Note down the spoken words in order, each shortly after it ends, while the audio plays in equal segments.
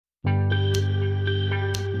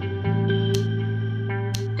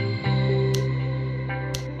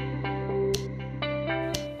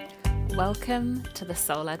Welcome to the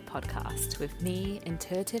Soul Led Podcast with me,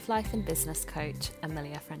 intuitive life and business coach,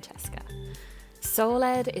 Amelia Francesca. Soul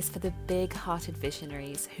Led is for the big-hearted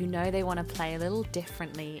visionaries who know they want to play a little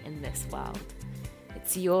differently in this world.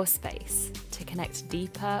 It's your space to connect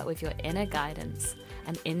deeper with your inner guidance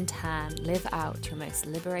and in turn live out your most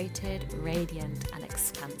liberated, radiant and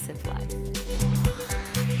expansive life.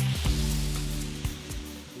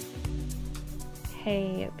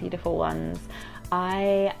 Hey, beautiful ones.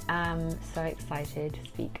 I am so excited to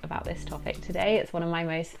speak about this topic today. It's one of my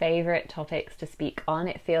most favorite topics to speak on.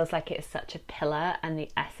 It feels like it is such a pillar and the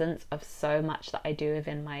essence of so much that I do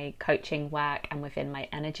within my coaching work and within my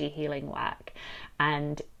energy healing work,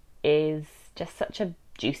 and is just such a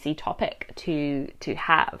juicy topic to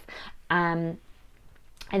have. And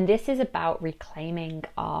this is about reclaiming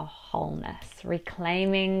our wholeness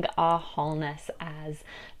as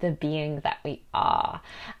the being that we are.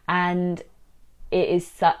 And it is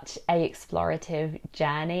such a explorative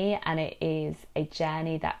journey, and it is a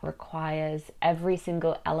journey that requires every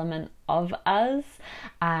single element of us.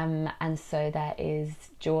 And so there is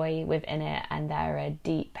joy within it, and there are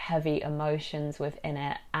deep, heavy emotions within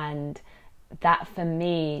it. And that for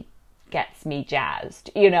me gets me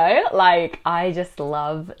jazzed, like I just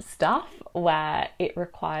love stuff where it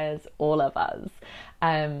requires all of us.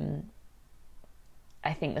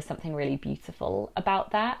 I think there's something really beautiful about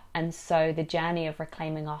that. And so the journey of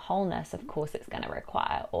reclaiming our wholeness, of course, it's going to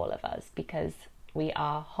require all of us because we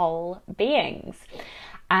are whole beings.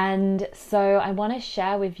 And so I want to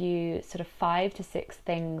share with you sort of 5 to 6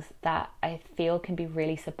 things that I feel can be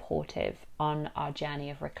really supportive on our journey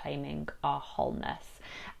of reclaiming our wholeness,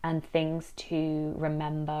 and things to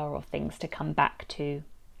remember or things to come back to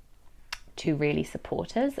really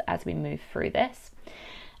support us as we move through this.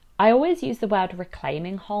 I always use the word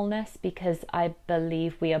reclaiming wholeness because I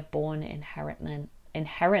believe we are born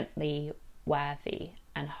inherently worthy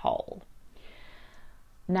and whole.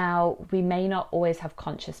 Now, we may not always have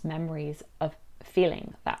conscious memories of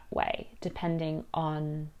feeling that way, depending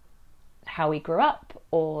on how we grew up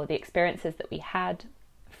or the experiences that we had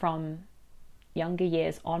from younger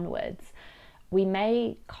years onwards. We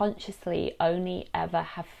may consciously only ever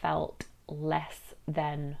have felt less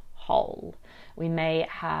than whole. We may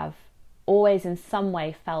have always in some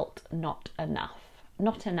way felt not enough,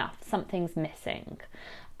 something's missing,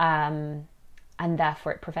 and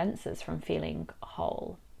therefore it prevents us from feeling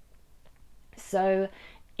whole. So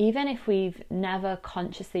even if we've never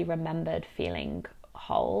consciously remembered feeling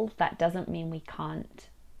whole, that doesn't mean we can't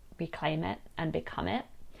reclaim it and become it.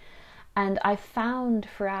 And I found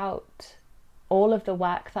throughout all of the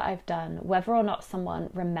work that I've done, whether or not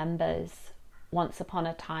someone remembers once upon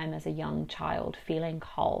a time as a young child feeling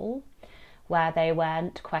whole, where they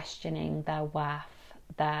weren't questioning their worth,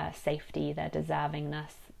 their safety, their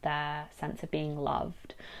deservingness, their sense of being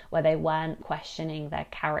loved, where they weren't questioning their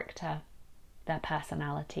character, their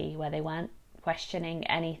personality, where they weren't questioning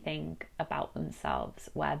anything about themselves,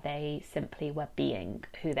 where they simply were being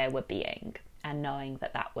who they were being and knowing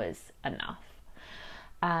that that was enough.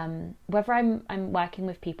 Whether I'm working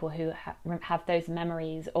with people who have those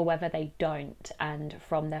memories or whether they don't, and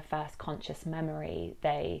from their first conscious memory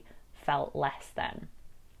they felt less than.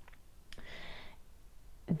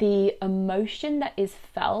 The emotion that is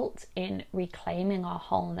felt in reclaiming our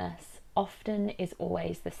wholeness often is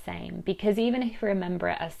always the same, because even if you remember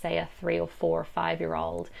it as, say, a 3 or 4 or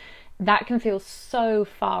 5-year-old, that can feel so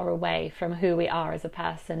far away from who we are as a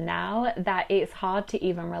person now that it's hard to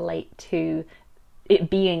even relate to it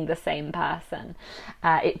being the same person,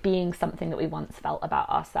 it being something that we once felt about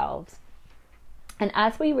ourselves. And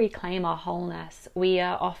as we reclaim our wholeness, we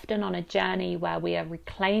are often on a journey where we are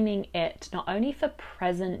reclaiming it not only for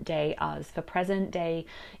present day us, for present day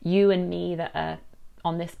you and me that are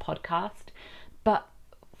on this podcast, but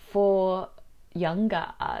for younger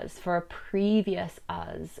us, for a previous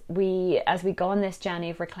us. As we go on this journey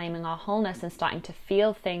of reclaiming our wholeness and starting to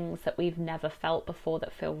feel things that we've never felt before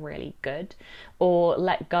that feel really good, or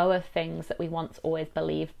let go of things that we once always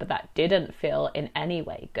believed but that didn't feel in any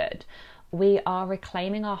way good, we are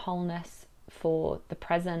reclaiming our wholeness for the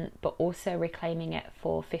present, but also reclaiming it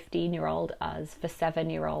for 15-year-old us, for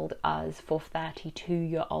 7-year-old us, for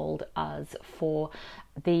 32-year-old us, for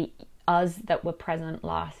the us that were present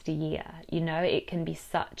last year. It can be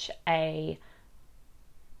such a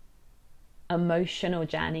emotional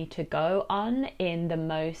journey to go on in the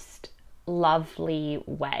most lovely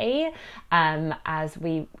way, as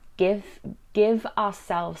we give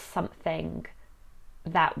ourselves something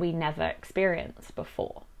that we never experienced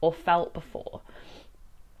before or felt before.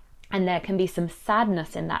 And there can be some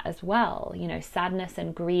sadness in that as well, sadness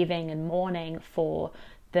and grieving and mourning for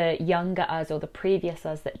the younger us or the previous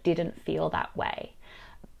us that didn't feel that way.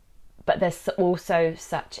 But there's also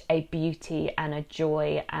such a beauty and a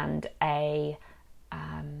joy and a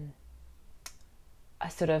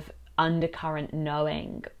sort of undercurrent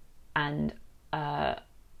knowing and a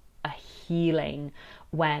healing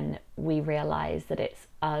when we realize that it's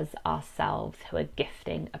us ourselves who are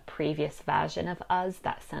gifting a previous version of us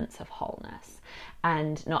that sense of wholeness.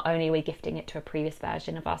 And not only are we gifting it to a previous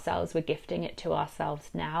version of ourselves, we're gifting it to ourselves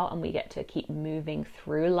now, and we get to keep moving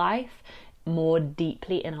through life more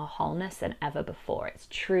deeply in our wholeness than ever before. It's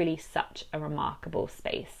truly such a remarkable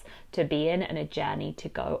space to be in and a journey to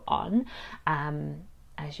go on.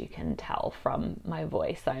 As you can tell from my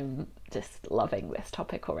voice, I'm just loving this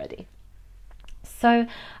topic already. So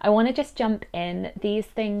I want to just jump in. These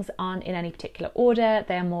things aren't in any particular order.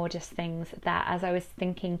 They're more just things that, as I was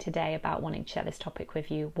thinking today about wanting to share this topic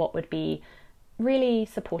with you, what would be really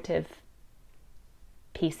supportive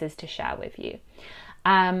pieces to share with you.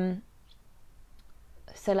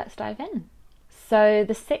 So let's dive in. So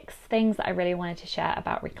the 6 things that I really wanted to share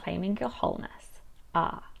about reclaiming your wholeness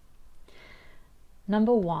are: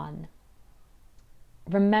 number 1,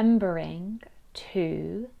 remembering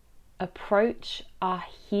to approach our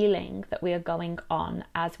healing that we are going on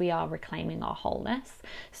as we are reclaiming our wholeness.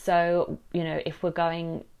 So, if we're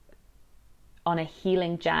going on a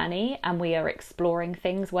healing journey and we are exploring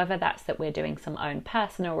things, whether that's that we're doing some own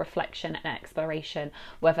personal reflection and exploration,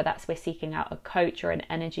 whether that's we're seeking out a coach or an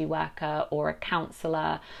energy worker or a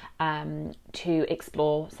counselor to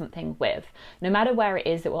explore something with, no matter where it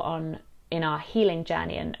is that we're on in our healing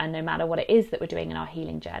journey, and no matter what it is that we're doing in our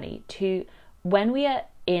healing journey, to when we are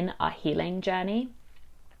in our healing journey,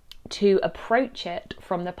 to approach it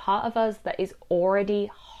from the part of us that is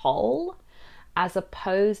already whole, as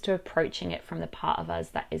opposed to approaching it from the part of us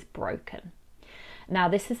that is broken. Now,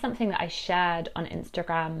 this is something that I shared on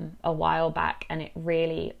Instagram a while back, and it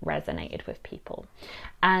really resonated with people.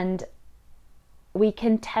 And we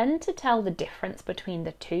can tend to tell the difference between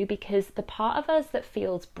the two, because the part of us that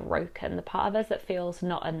feels broken, the part of us that feels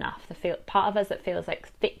not enough, the part of us that feels like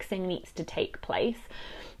fixing needs to take place,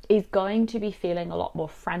 is going to be feeling a lot more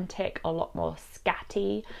frantic, a lot more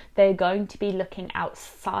scatty. They're going to be looking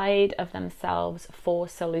outside of themselves for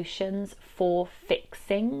solutions, for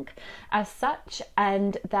fixing as such,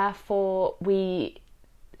 and therefore we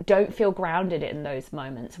don't feel grounded in those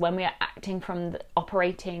moments when we are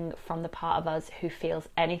operating from the part of us who feels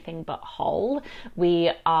anything but whole.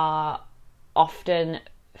 We are often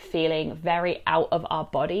feeling very out of our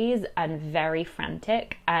bodies and very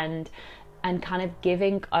frantic and kind of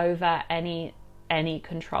giving over any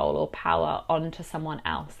control or power onto someone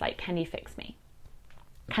else. Like, can you fix me?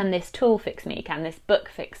 Can this tool fix me? Can this book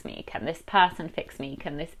fix me? Can this person fix me?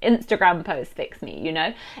 Can this Instagram post fix me?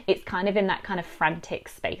 It's kind of in that kind of frantic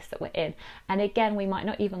space that we're in. And again, we might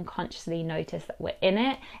not even consciously notice that we're in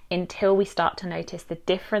it until we start to notice the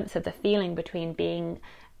difference of the feeling between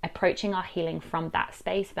approaching our healing from that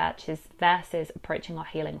space versus approaching our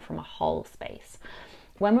healing from a whole space.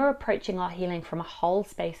 When we're approaching our healing from a whole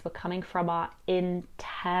space, we're coming from our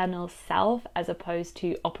internal self as opposed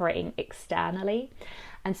to operating externally.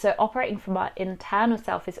 And so operating from our internal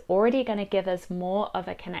self is already going to give us more of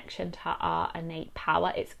a connection to our innate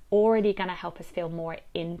power. It's already going to help us feel more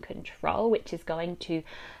in control, which is going to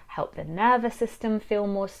help the nervous system feel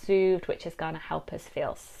more soothed, which is going to help us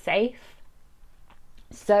feel safe.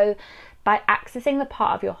 So by accessing the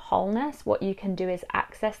part of your wholeness, what you can do is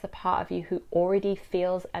access the part of you who already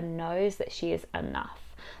feels and knows that she is enough,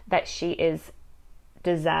 that she is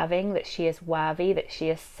deserving, that she is worthy, that she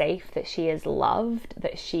is safe, that she is loved,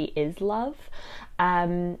 that she is love.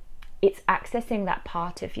 It's accessing that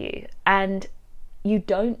part of you, and you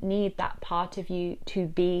don't need that part of you to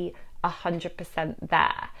be 100%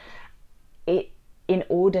 there in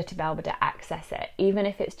order to be able to access it. Even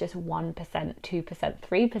if it's just 1%, 2%,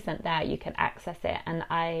 3% there, you can access it. And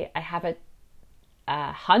I have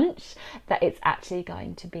a hunch that it's actually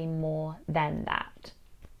going to be more than that.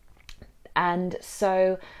 And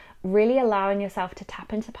so really allowing yourself to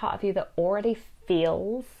tap into part of you that already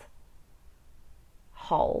feels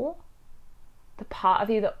whole, the part of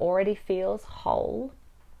you that already feels whole,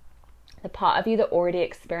 the part of you that already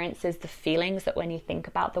experiences the feelings that when you think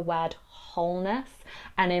about the word wholeness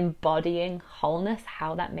and embodying wholeness,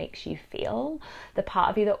 how that makes you feel, the part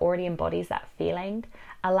of you that already embodies that feeling,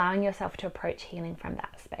 allowing yourself to approach healing from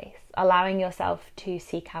that space, allowing yourself to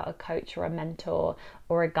seek out a coach or a mentor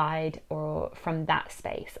or a guide or from that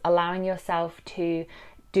space, allowing yourself to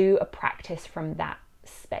do a practice from that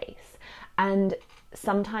space. And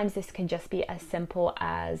sometimes this can just be as simple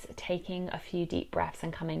as taking a few deep breaths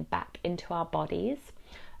and coming back into our bodies,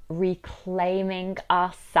 reclaiming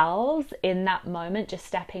ourselves in that moment, just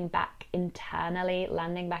stepping back internally,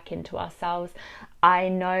 landing back into ourselves. I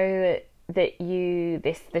know that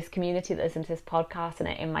this community that listens to this podcast and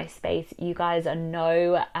in my space, you guys are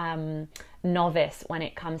no novice when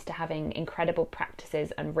it comes to having incredible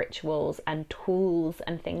practices and rituals and tools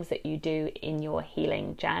and things that you do in your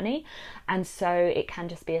healing journey. And so it can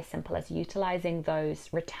just be as simple as utilizing those,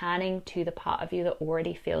 returning to the part of you that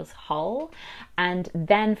already feels whole. And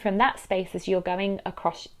then from that space, as you're going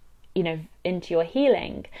across, into your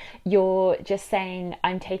healing, you're just saying,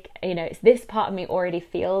 it's this part of me already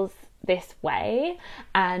feels this way,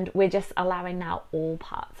 and we're just allowing now all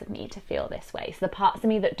parts of me to feel this way. So the parts of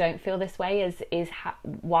me that don't feel this way is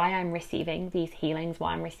why I'm receiving these healings,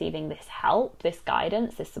 why I'm receiving this help, this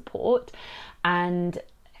guidance, this support. And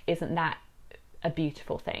isn't that a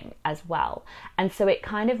beautiful thing as well? And so it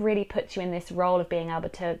kind of really puts you in this role of being able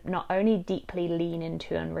to not only deeply lean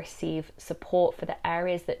into and receive support for the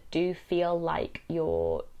areas that do feel like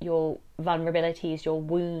your vulnerabilities, your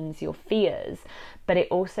wounds, your fears, but it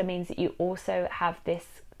also means that you also have this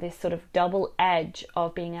sort of double edge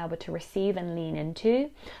of being able to receive and lean into,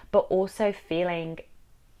 but also feeling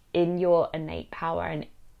in your innate power and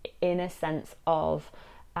in a sense of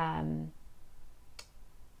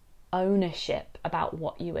ownership about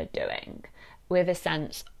what you are doing, with a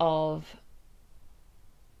sense of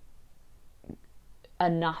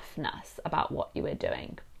enoughness about what you are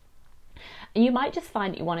doing. You might just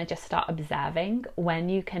find that you want to just start observing when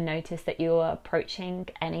you can notice that you are approaching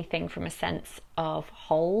anything from a sense of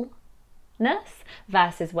wholeness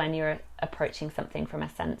versus when you're approaching something from a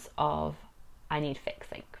sense of I need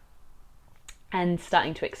fixing, and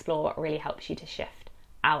starting to explore what really helps you to shift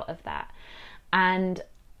out of that. And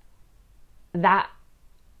that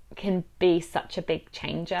can be such a big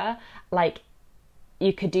changer. Like,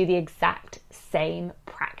 you could do the exact same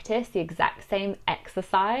practice, the exact same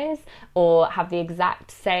exercise, or have the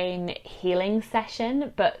exact same healing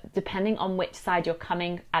session, but depending on which side you're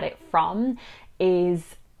coming at it from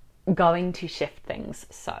is going to shift things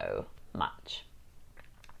so much.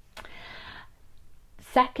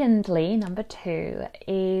 Secondly, number 2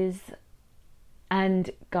 is, and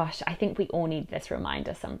gosh, I think we all need this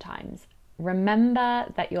reminder sometimes,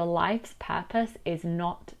 remember that your life's purpose is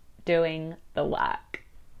not doing the work,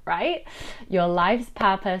 right? Your life's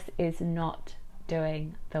purpose is not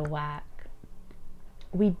doing the work.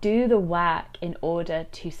 We do the work in order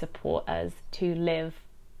to support us to live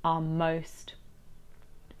our most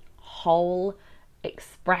whole,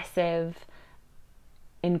 expressive,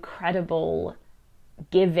 incredible,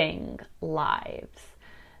 giving lives.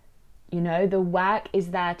 The work is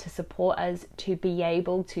there to support us to be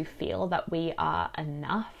able to feel that we are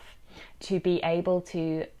enough, to be able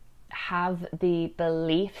to have the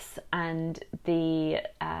beliefs and the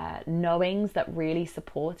knowings that really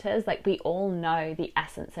support us. Like, we all know the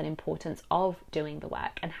essence and importance of doing the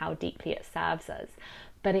work and how deeply it serves us,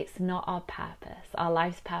 but it's not our purpose. Our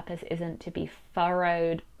life's purpose isn't to be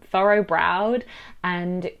furrow-browed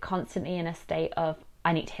and constantly in a state of,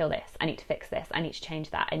 I need to heal this, I need to fix this, I need to change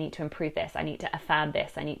that, I need to improve this, I need to affirm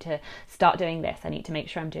this, I need to start doing this, I need to make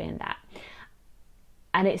sure I'm doing that.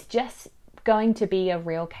 And it's just going to be a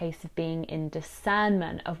real case of being in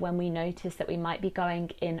discernment of when we notice that we might be going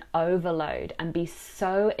in overload and be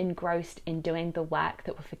so engrossed in doing the work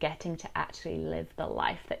that we're forgetting to actually live the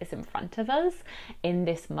life that is in front of us in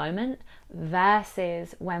this moment,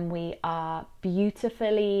 versus when we are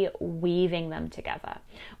beautifully weaving them together,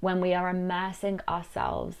 when we are immersing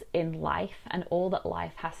ourselves in life and all that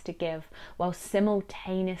life has to give, while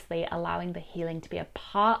simultaneously allowing the healing to be a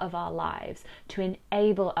part of our lives to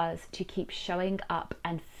enable us to keep showing up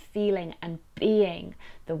and feeling and being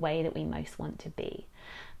the way that we most want to be.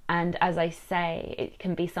 And as I say, it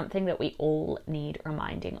can be something that we all need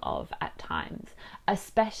reminding of at times,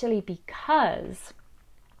 especially because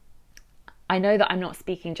I know that I'm not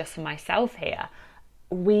speaking just for myself here.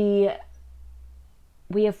 We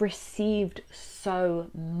have received so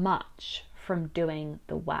much from doing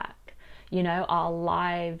the work. Our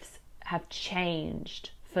lives have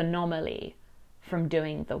changed phenomenally from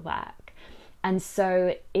doing the work. And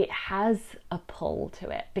so it has a pull to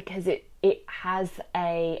it, because it has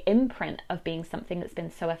a imprint of being something that's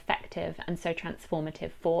been so effective and so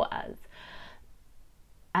transformative for us.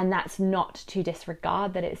 And that's not to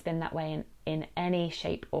disregard that it's been that way in any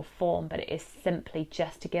shape or form, but it is simply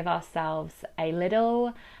just to give ourselves a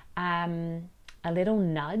little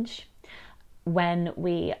nudge when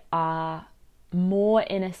we are more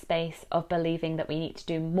in a space of believing that we need to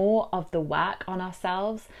do more of the work on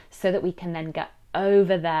ourselves so that we can then get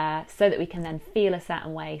over there so that we can then feel a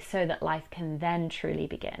certain way so that life can then truly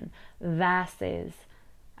begin, versus,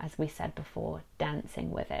 as we said before,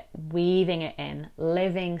 dancing with it, weaving it in,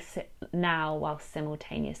 living now while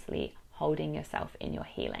simultaneously holding yourself in your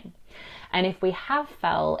healing. And if we have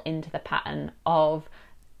fell into the pattern of,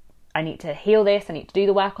 I need to heal this, I need to do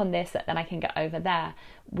the work on this, then I can get over there,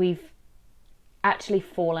 we've actually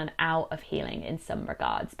fallen out of healing in some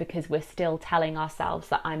regards, because we're still telling ourselves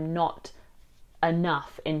that I'm not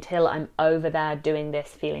enough until I'm over there doing this,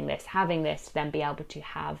 feeling this, having this, to then be able to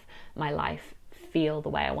have my life feel the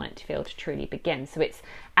way I want it to feel to truly begin. So it's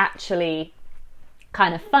actually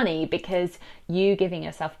kind of funny, because you giving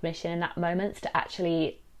yourself permission in that moment to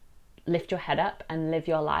actually lift your head up and live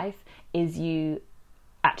your life is you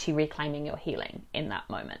actually reclaiming your healing in that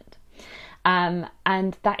moment.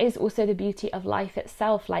 And that is also the beauty of life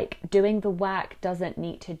itself. Like, doing the work doesn't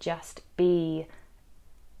need to just be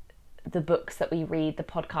the books that we read, the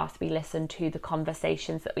podcasts we listen to, the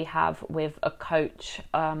conversations that we have with a coach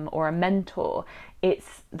or a mentor.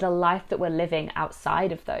 It's the life that we're living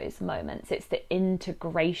outside of those moments. It's the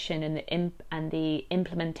integration and the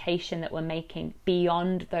implementation that we're making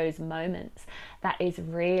beyond those moments that is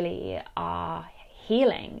really our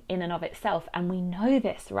healing in and of itself. And we know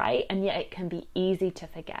this, right? And yet it can be easy to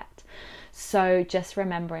forget. So just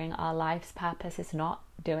remembering our life's purpose is not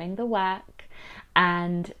doing the work,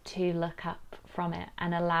 and to look up from it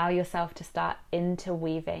and allow yourself to start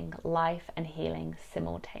interweaving life and healing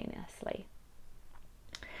simultaneously.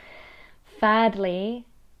 Thirdly,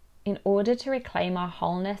 in order to reclaim our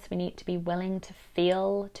wholeness, we need to be willing to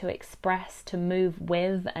feel, to express, to move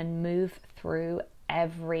with and move through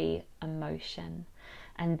every emotion.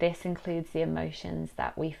 And this includes the emotions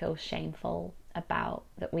that we feel shameful about,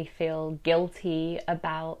 that we feel guilty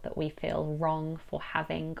about, that we feel wrong for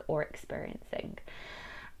having or experiencing.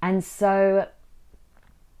 And so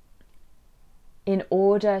in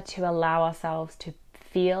order to allow ourselves to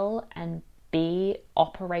feel and be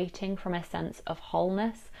operating from a sense of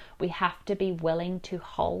wholeness, we have to be willing to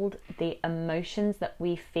hold the emotions that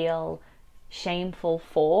we feel shameful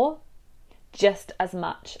for just as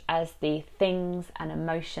much as the things and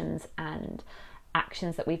emotions and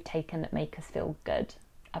actions that we've taken that make us feel good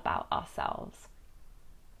about ourselves.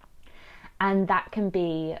 And that can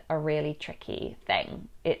be a really tricky thing.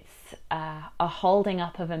 It's a holding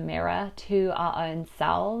up of a mirror to our own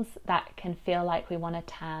selves that can feel like we want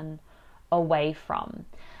to turn away from.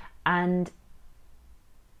 And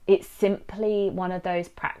it's simply one of those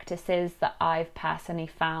practices that I've personally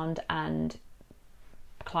found, and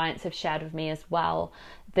clients have shared with me as well,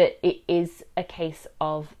 that it is a case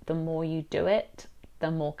of the more you do it, the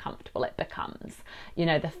more comfortable it becomes. You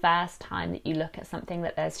know, the first time that you look at something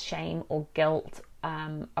that there's shame or guilt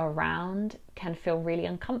around can feel really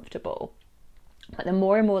uncomfortable. But the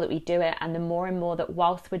more and more that we do it, and the more and more that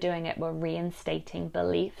whilst we're doing it, we're reinstating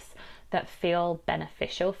beliefs that feel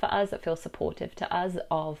beneficial for us, that feel supportive to us,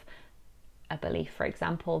 of a belief, for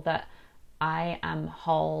example, that I am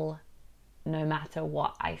whole no matter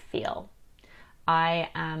what I feel. I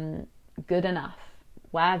am good enough,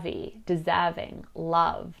 worthy, deserving,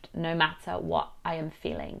 loved, no matter what I am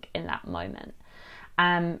feeling in that moment.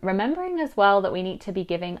 Remembering as well that we need to be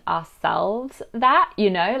giving ourselves that, you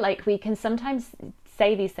know, like we can sometimes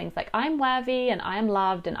say these things like, I'm worthy and I am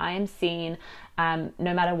loved and I am seen, no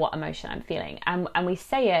matter what emotion I'm feeling. And we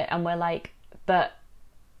say it and we're like, but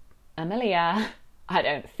Amelia, I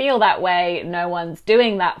don't feel that way. No one's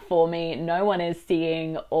doing that for me. No one is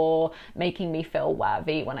seeing or making me feel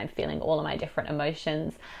worthy when I'm feeling all of my different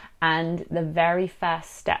emotions. And the very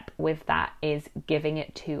first step with that is giving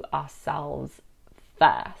it to ourselves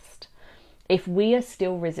first. If we are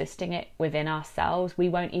still resisting it within ourselves, we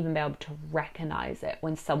won't even be able to recognize it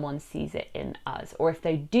when someone sees it in us. Or if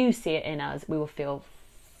they do see it in us, we will feel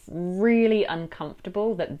really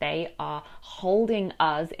uncomfortable that they are holding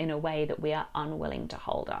us in a way that we are unwilling to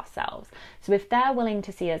hold ourselves. So if they're willing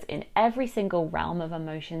to see us in every single realm of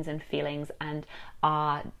emotions and feelings, and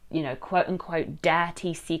our, you know, quote unquote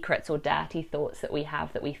dirty secrets or dirty thoughts that we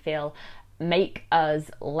have that we feel make us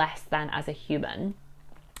less than as a human,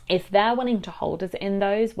 if they're willing to hold us in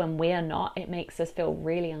those when we are not, it makes us feel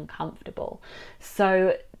really uncomfortable.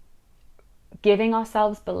 So giving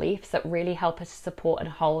ourselves beliefs that really help us support and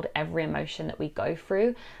hold every emotion that we go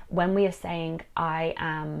through. When we are saying, I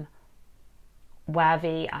am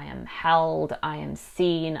worthy, I am held, I am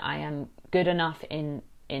seen, I am good enough in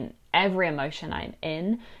every emotion I'm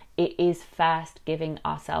in, it is first giving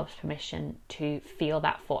ourselves permission to feel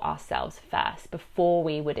that for ourselves first before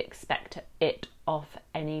we would expect it of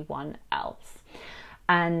anyone else.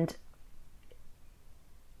 And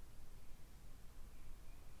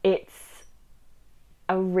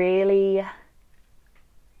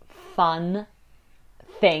fun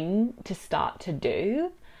thing to start to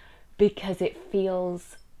do, because it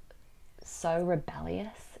feels so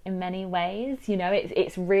rebellious in many ways. You know,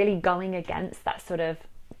 it's really going against that sort of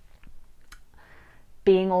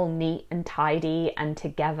being all neat and tidy and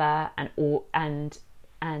together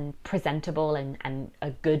and presentable and a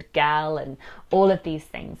good gal and all of these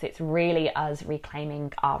things. It's really us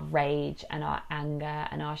reclaiming our rage and our anger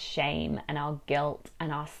and our shame and our guilt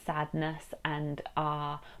and our sadness and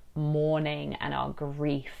our mourning and our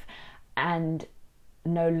grief, and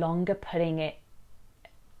no longer putting it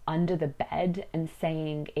under the bed and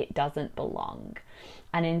saying it doesn't belong,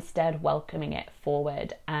 and instead welcoming it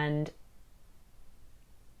forward. And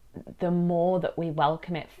the more that we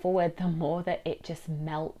welcome it forward, the more that it just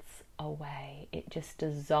melts away. It just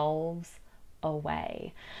dissolves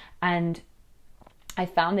away. And I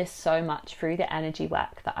found this so much through the energy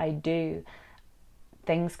work that I do.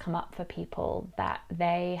 Things come up for people that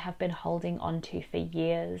they have been holding on to for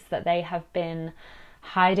years, that they have been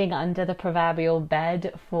hiding under the proverbial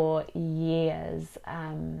bed for years,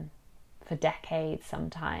 for decades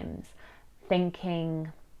sometimes,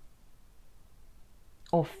 thinking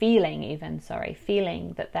or feeling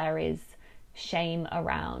that there is shame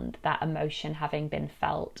around that emotion having been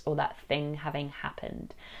felt or that thing having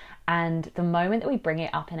happened. And the moment that we bring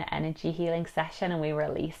it up in an energy healing session and we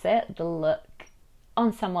release it, the look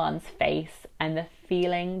on someone's face and the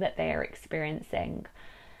feeling that they are experiencing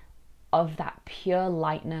of that pure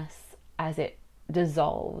lightness as it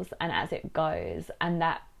dissolves and as it goes, and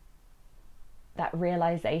that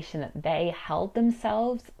realization that they held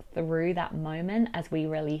themselves through that moment as we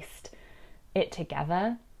released it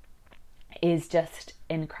together, is just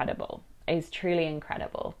incredible. Is truly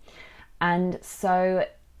incredible. And so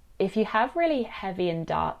if you have really heavy and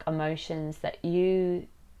dark emotions that you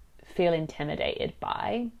feel intimidated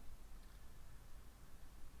by,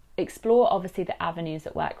 explore obviously the avenues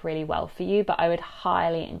that work really well for you, but I would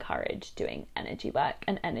highly encourage doing energy work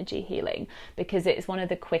and energy healing, because it's one of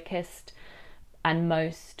the quickest and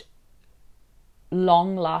most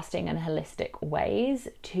long-lasting and holistic ways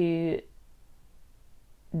to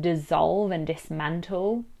dissolve and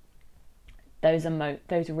dismantle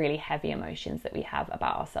those really heavy emotions that we have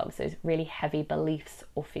about ourselves, those really heavy beliefs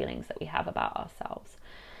or feelings that we have about ourselves.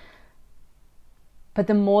 But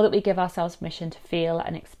the more that we give ourselves permission to feel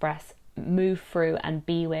and express, move through and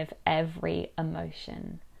be with every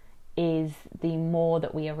emotion, is the more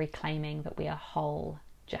that we are reclaiming that we are whole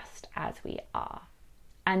just as we are.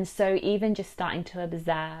 And so even just starting to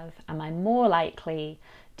observe, am I more likely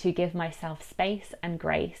to give myself space and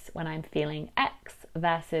grace when I'm feeling X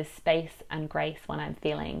versus space and grace when I'm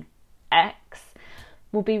feeling X,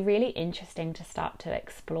 will be really interesting to start to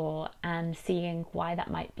explore, and seeing why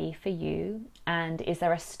that might be for you. And is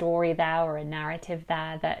there a story there or a narrative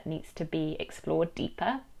there that needs to be explored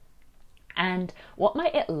deeper? And what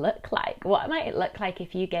might it look like? What might it look like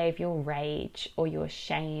if you gave your rage or your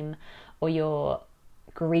shame or your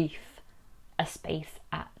grief a space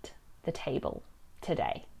at the table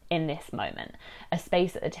today, in this moment? A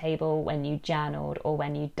space at the table when you journaled, or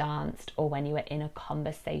when you danced, or when you were in a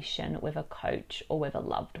conversation with a coach or with a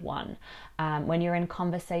loved one, when you're in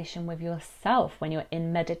conversation with yourself, when you're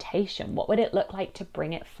in meditation. What would it look like to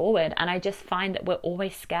bring it forward? And I just find that we're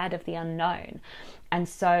always scared of the unknown. And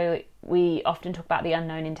so we often talk about the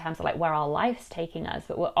unknown in terms of like where our life's taking us,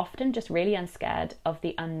 but we're often just really unscared of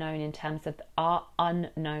the unknown in terms of our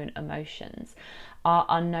unknown emotions. Our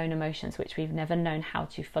unknown emotions, which we've never known how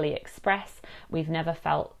to fully express. We've never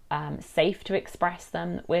felt safe to express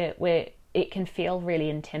them. It can feel really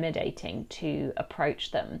intimidating to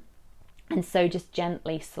approach them. And so just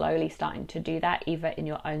gently, slowly starting to do that, either in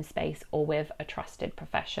your own space or with a trusted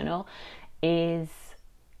professional, is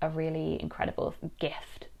a really incredible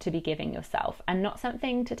gift to be giving yourself, and not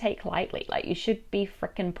something to take lightly. Like, you should be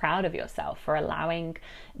freaking proud of yourself for allowing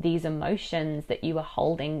these emotions that you are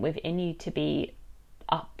holding within you to be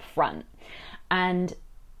up front. And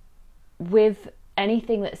with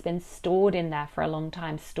anything that's been stored in there for a long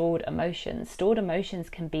time, stored emotions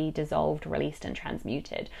can be dissolved, released and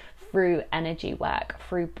transmuted through energy work,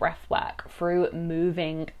 through breath work, through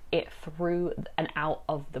moving it through and out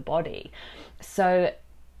of the body. So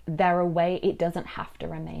they're a way, it doesn't have to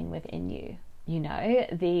remain within you. You know,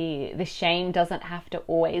 the shame doesn't have to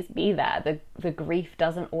always be there. The grief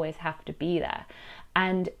doesn't always have to be there.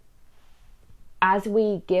 And as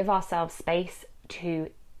we give ourselves space to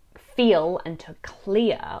feel and to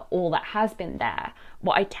clear all that has been there,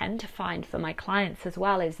 what I tend to find for my clients as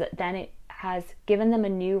well is that then it has given them a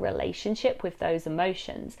new relationship with those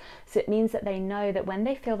emotions. So it means that they know that when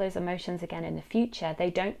they feel those emotions again in the future, they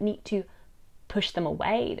don't need to push them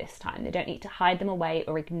away this time. They don't need to hide them away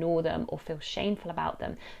or ignore them or feel shameful about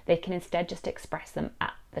them. They can instead just express them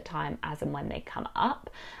at the time as and when they come up,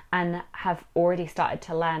 and have already started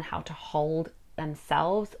to learn how to hold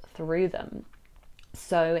themselves through them.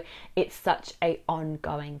 So it's such an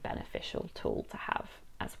ongoing beneficial tool to have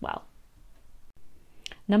as well.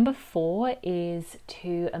 Number 4 is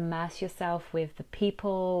to immerse yourself with the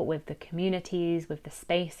people, with the communities, with the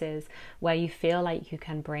spaces where you feel like you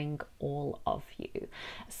can bring all of you.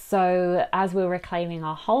 So as we're reclaiming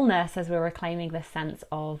our wholeness, as we're reclaiming the sense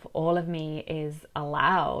of all of me is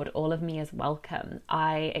allowed, all of me is welcome,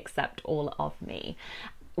 I accept all of me,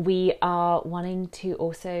 we are wanting to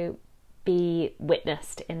also be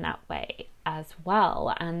witnessed in that way as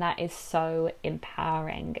well, and that is so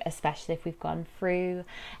empowering, especially if we've gone through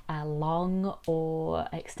a long or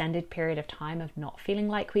extended period of time of not feeling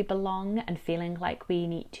like we belong and feeling like we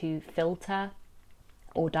need to filter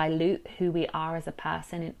or dilute who we are as a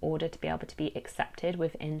person in order to be able to be accepted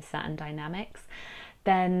within certain dynamics.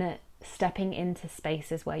 Then stepping into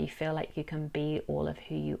spaces where you feel like you can be all of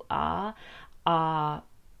who you are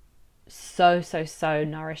so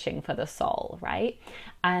nourishing for the soul, right?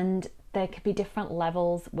 And there could be different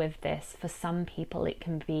levels with this. For some people, it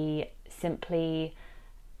can be simply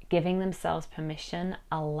giving themselves permission,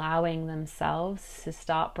 allowing themselves to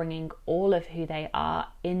start bringing all of who they are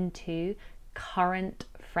into current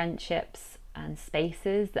friendships and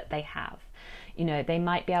spaces that they have. You know, they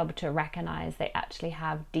might be able to recognize they actually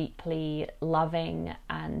have deeply loving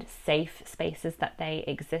and safe spaces that they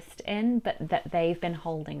exist in, but that they've been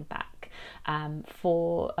holding back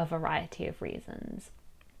for a variety of reasons.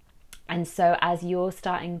 And so as you're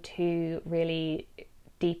starting to really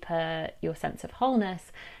deepen your sense of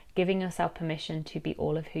wholeness, giving yourself permission to be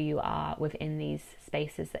all of who you are within these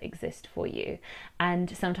spaces that exist for you.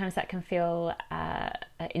 And sometimes that can feel an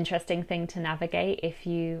interesting thing to navigate if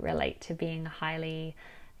you relate to being a highly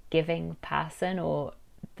giving person, or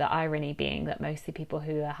the irony being that mostly people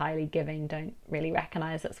who are highly giving don't really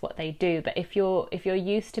recognize that's what they do. But if you're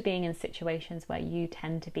used to being in situations where you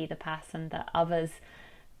tend to be the person that others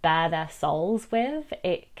bear their souls with,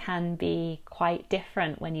 it can be quite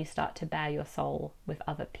different when you start to bear your soul with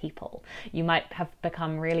other people. You might have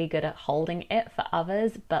become really good at holding it for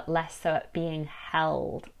others, but less so at being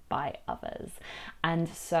held by others. And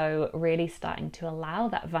so really starting to allow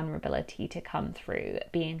that vulnerability to come through,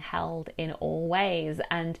 being held in all ways.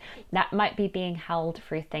 And that might be being held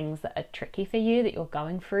through things that are tricky for you, that you're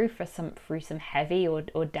going through through some heavy or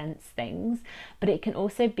dense things. But it can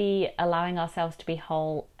also be allowing ourselves to be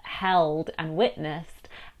held and witnessed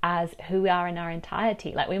as who we are in our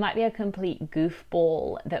entirety. Like, we might be a complete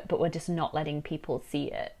goofball but we're just not letting people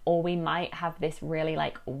see it, or we might have this really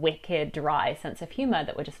like wicked dry sense of humor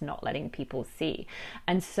that we're just not letting people see.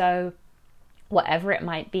 And so whatever it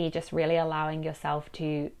might be, just really allowing yourself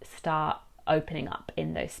to start opening up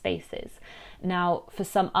in those spaces. Now, for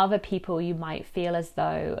some other people, you might feel as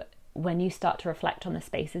though when you start to reflect on the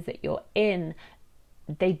spaces that you're in,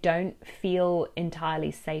 they don't feel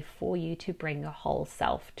entirely safe for you to bring your whole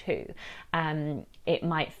self to. It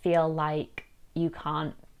might feel like you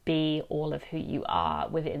can't be all of who you are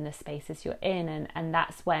within the spaces you're in. And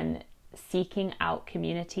that's when seeking out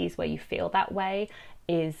communities where you feel that way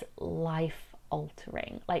is life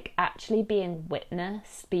altering. Like, actually being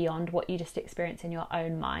witnessed beyond what you just experience in your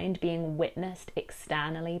own mind, being witnessed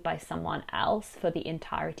externally by someone else for the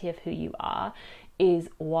entirety of who you are, is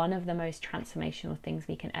one of the most transformational things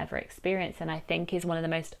we can ever experience, and I think is one of the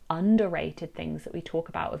most underrated things that we talk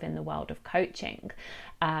about within the world of coaching.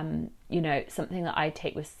 Something that I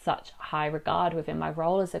take with such high regard within my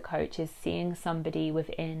role as a coach is seeing somebody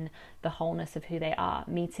within the wholeness of who they are,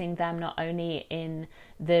 meeting them not only in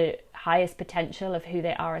the highest potential of who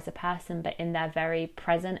they are as a person, but in their very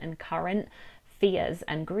present and current fears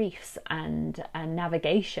and griefs and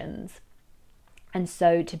navigations. And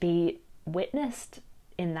so to be witnessed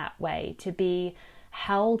in that way, to be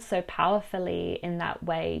held so powerfully in that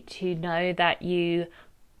way, to know that you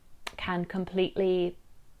can completely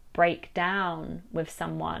break down with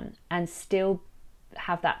someone and still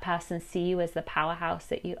have that person see you as the powerhouse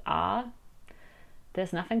that you are.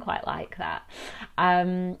 There's nothing quite like that.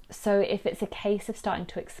 So if it's a case of starting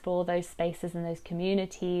to explore those spaces and those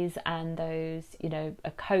communities and those,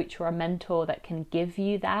 a coach or a mentor that can give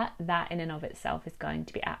you that in and of itself is going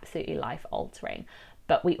to be absolutely life altering.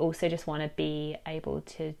 But we also just want to be able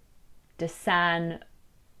to discern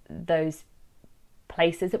those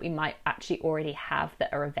places that we might actually already have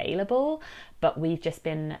that are available, but we've just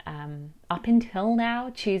been up until now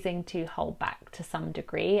choosing to hold back to some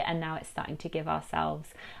degree, and now it's starting to give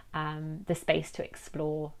ourselves the space to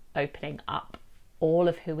explore opening up all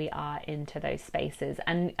of who we are into those spaces,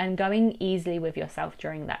 and going easily with yourself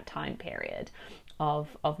during that time period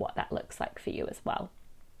of what that looks like for you as well.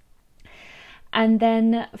 And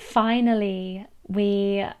then finally,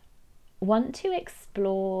 we want to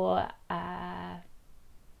explore,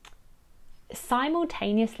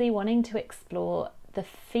 simultaneously wanting to explore the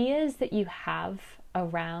fears that you have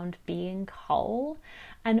around being whole,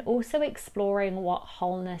 and also exploring what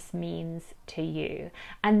wholeness means to you.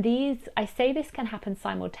 And these, I say this can happen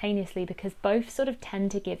simultaneously because both sort of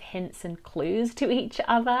tend to give hints and clues to each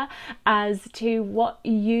other as to what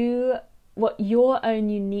your own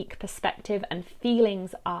unique perspective and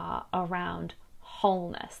feelings are around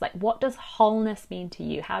wholeness. Like, what does wholeness mean to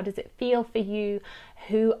you? How does it feel for you?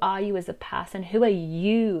 Who are you as a person? Who are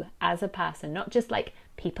you as a person? Not just like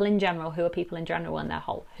people in general. Who are people in general when they're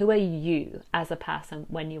whole? Who are you as a person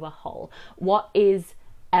when you are whole? What is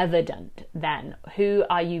evident then? Who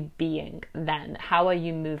are you being then? How are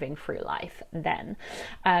you moving through life then?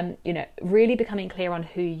 Really becoming clear on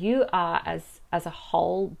who you are as a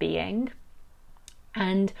whole being,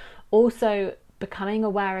 and also becoming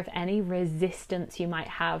aware of any resistance you might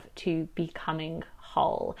have to becoming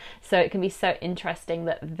whole. So it can be so interesting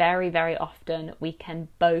that very, very often we can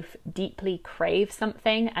both deeply crave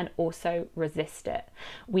something and also resist it.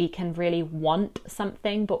 We can really want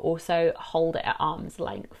something but also hold it at arm's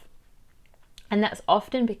length. And that's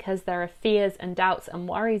often because there are fears and doubts and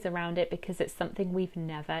worries around it, because it's something we've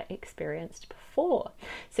never experienced before.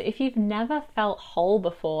 So if you've never felt whole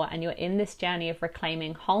before and you're in this journey of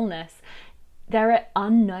reclaiming wholeness, there are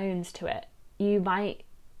unknowns to it. You might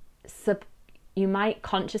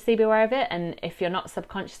consciously be aware of it, and if you're not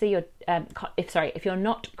subconsciously, if you're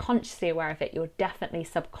not consciously aware of it, you're definitely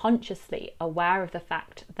subconsciously aware of the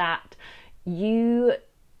fact that you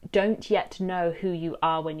don't yet know who you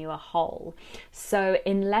are when you are whole. So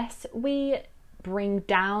unless we bring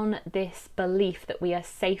down this belief that we are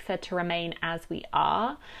safer to remain as we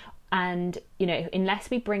are, and unless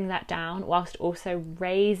we bring that down whilst also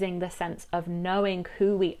raising the sense of knowing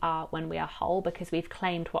who we are when we are whole, because we've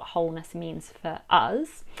claimed what wholeness means for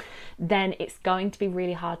us, then it's going to be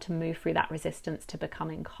really hard to move through that resistance to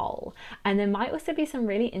becoming whole. And there might also be some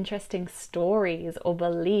really interesting stories or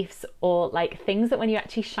beliefs or like things that when you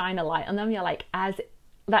actually shine a light on them, you're like,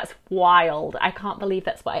 that's wild. I can't believe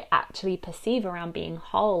that's what I actually perceive around being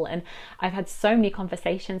whole. And I've had so many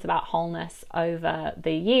conversations about wholeness over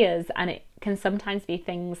the years, and it can sometimes be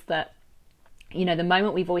things that, the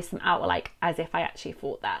moment we voice them out, we're like, as if I actually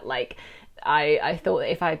thought that. Like, I thought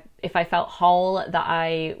if I felt whole that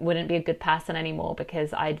I wouldn't be a good person anymore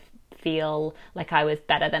because I'd feel like I was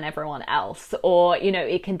better than everyone else. Or,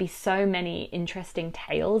 it can be so many interesting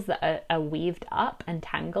tales that are weaved up and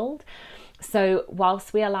tangled. So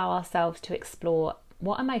whilst we allow ourselves to explore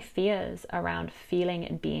what are my fears around feeling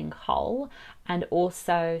and being whole, and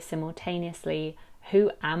also simultaneously, who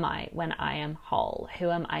am I when I am whole? Who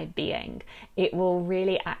am I being? It will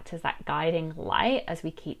really act as that guiding light as we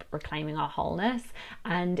keep reclaiming our wholeness,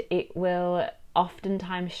 and it will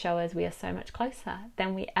oftentimes show us we are so much closer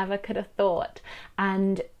than we ever could have thought.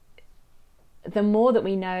 And the more that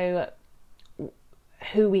we know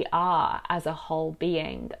who we are as a whole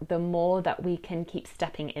being, the more that we can keep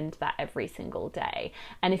stepping into that every single day.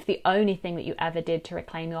 And if the only thing that you ever did to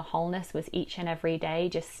reclaim your wholeness was each and every day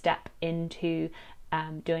just step into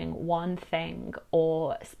doing one thing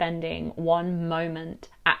or spending one moment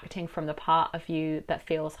acting from the part of you that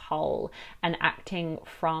feels whole, and acting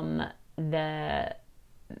from the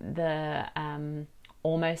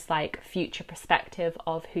almost like future perspective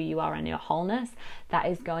of who you are and your wholeness, that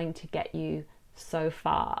is going to get you so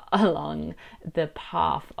far along the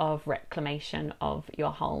path of reclamation of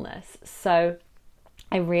your wholeness. So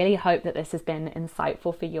I really hope that this has been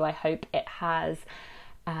insightful for you. I hope it has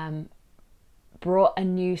brought a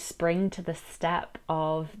new spring to the step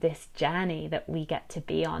of this journey that we get to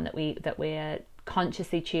be on, that we're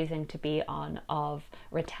consciously choosing to be on, of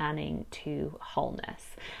returning to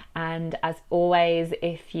wholeness. And as always,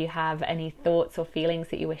 if you have any thoughts or feelings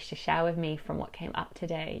that you wish to share with me from what came up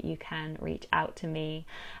today, you can reach out to me.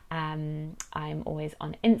 I'm always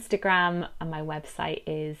on Instagram, and my website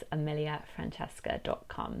is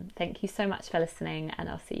ameliafrancesca.com. Thank you so much for listening, and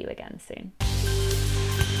I'll see you again soon.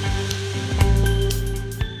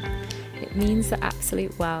 It means the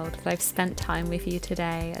absolute world that I've spent time with you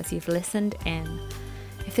today as you've listened in.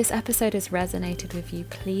 If this episode has resonated with you,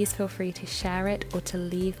 please feel free to share it or to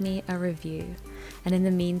leave me a review. And in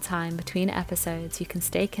the meantime, between episodes, you can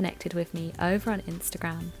stay connected with me over on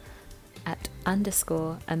Instagram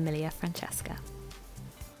 @_AmeliaFrancesca.